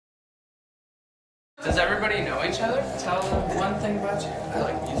Does everybody know each other? Tell them one thing about you. I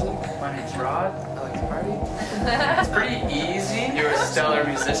like music. My name's Rod. I like to party. It's pretty easy. You're a stellar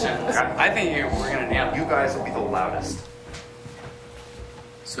musician. I think we're gonna nail it. You guys will be the loudest.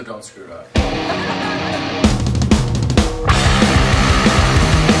 So don't screw it up.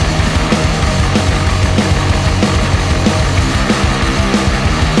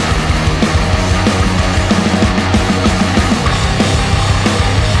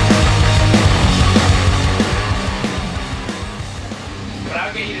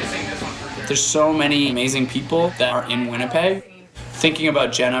 There's so many amazing people that are in Winnipeg. Thinking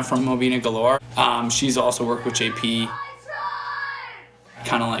about Jenna from Mobina Galore, she's also worked with JP,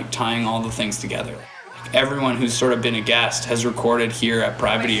 kind of like tying all the things together. Everyone who's sort of been a guest has recorded here at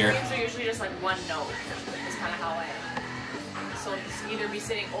Private Ear. My are usually just like one note. Is kind of how I am. So it's either be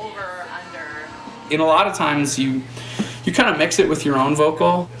sitting over or under. In a lot of times you kind of mix it with your own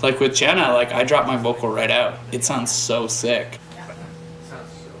vocal. Like with Jenna, like I drop my vocal right out. It sounds so sick.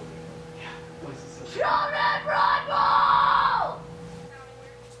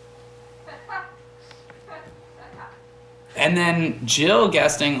 And then Jill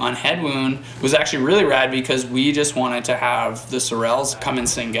guesting on Head Wound was actually really rad because we just wanted to have the Sorrells come and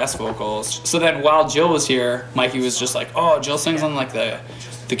sing guest vocals. So then while Jill was here, Mikey was just like, oh, Jill sings on like the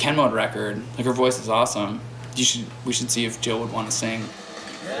Ken Mode record. Like her voice is awesome. We should see if Jill would want to sing.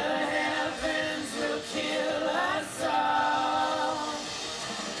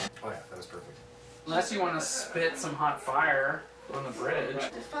 Unless you want to spit some hot fire on the bridge.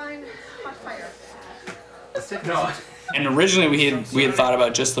 Define hot fire. No. And originally we had thought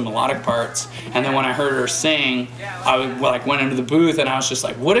about just the melodic parts, and then when I heard her sing, I went into the booth and I was just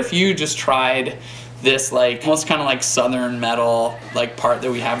like, what if you just tried this like almost kind of like southern metal like part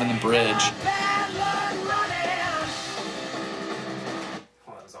that we have in the bridge. Oh,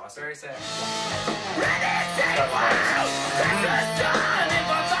 that was awesome. Very sick.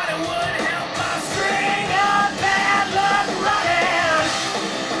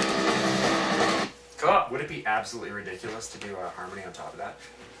 Cool. Would it be absolutely ridiculous to do a harmony on top of that?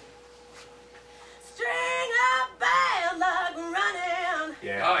 String of bad luck running.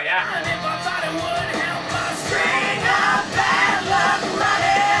 Yeah. Oh yeah. And if I thought it would help us, string of bad luck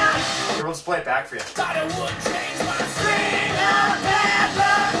running. Here, we'll just play it back for you. Thought it would change my string of bad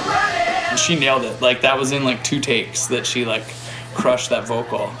luck running. And she nailed it. Like that was in like 2 takes that she like crushed that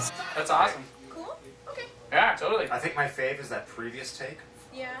vocal. That's awesome. Cool. Okay. Yeah, totally. I think my fave is that previous take.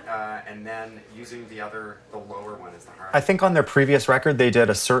 Yeah. And then using the lower one is the hard. I think on their previous record, they did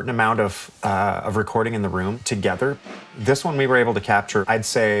a certain amount of recording in the room together. This one we were able to capture, I'd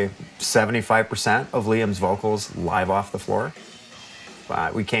say 75% of Liam's vocals live off the floor.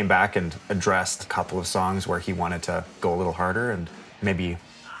 We came back and addressed a couple of songs where he wanted to go a little harder and maybe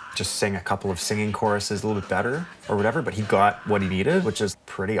just sing a couple of singing choruses a little bit better or whatever, but he got what he needed, which is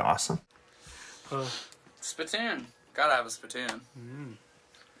pretty awesome. Spittoon. Gotta have a spittoon.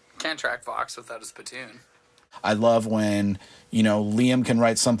 Can't track Vox without a spittoon. I love when, you know, Liam can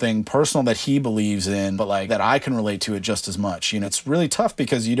write something personal that he believes in, but like that I can relate to it just as much. You know, it's really tough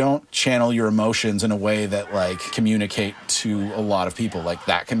because you don't channel your emotions in a way that like communicate to a lot of people. Like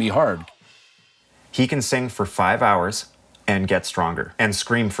that can be hard. He can sing for 5 hours and get stronger and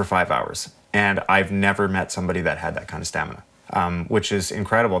scream for 5 hours. And I've never met somebody that had that kind of stamina, which is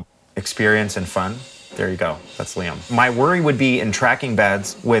incredible. Experience and fun. There you go. That's Liam. My worry would be in tracking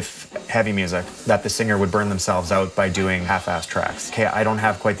beds with heavy music that the singer would burn themselves out by doing half-assed tracks. Okay, I don't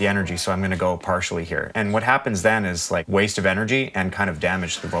have quite the energy, so I'm going to go partially here. And what happens then is like waste of energy and kind of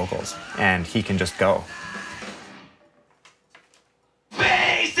damage to the vocals. And he can just go.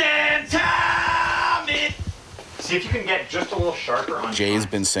 See if you can get just a little sharper on Jay's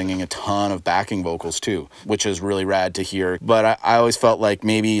been singing a ton of backing vocals too, which is really rad to hear. But I always felt like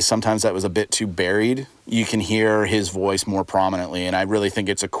maybe sometimes that was a bit too buried. You can hear his voice more prominently, and I really think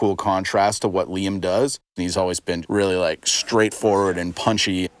it's a cool contrast to what Liam does. He's always been really like straightforward and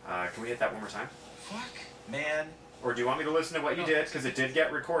punchy. Can we hit that one more time? Fuck, man. Or do you want me to listen to what you did? Because it did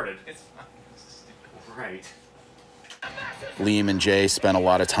get recorded. It's fine. Right. Liam and Jay spent a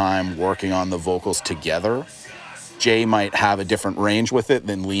lot of time working on the vocals together. Jay might have a different range with it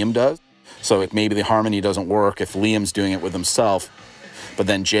than Liam does. So maybe the harmony doesn't work if Liam's doing it with himself. But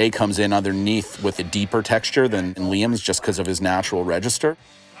then Jay comes in underneath with a deeper texture than Liam's just because of his natural register.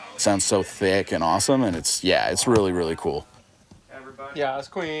 It sounds so thick and awesome, and it's really, really cool. Yeah, it's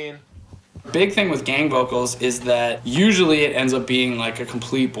Queen. Big thing with gang vocals is that usually it ends up being like a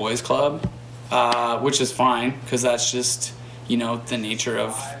complete boys club, which is fine because that's just, you know, the nature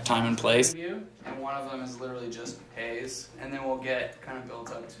of time and place. one of them is literally just Haze, and then we'll get kind of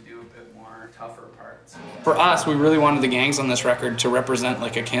built up to do a bit more tougher parts. For us, we really wanted the gangs on this record to represent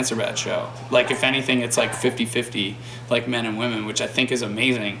like a Cancer Bad show. Like if anything, it's like 50-50, like men and women, which I think is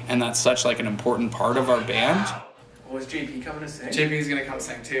amazing, and that's such like an important part of our band. Was JP coming to sing? JP's gonna come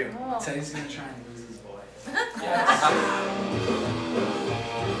sing too. Oh. Said he's gonna try and lose his voice. Yes.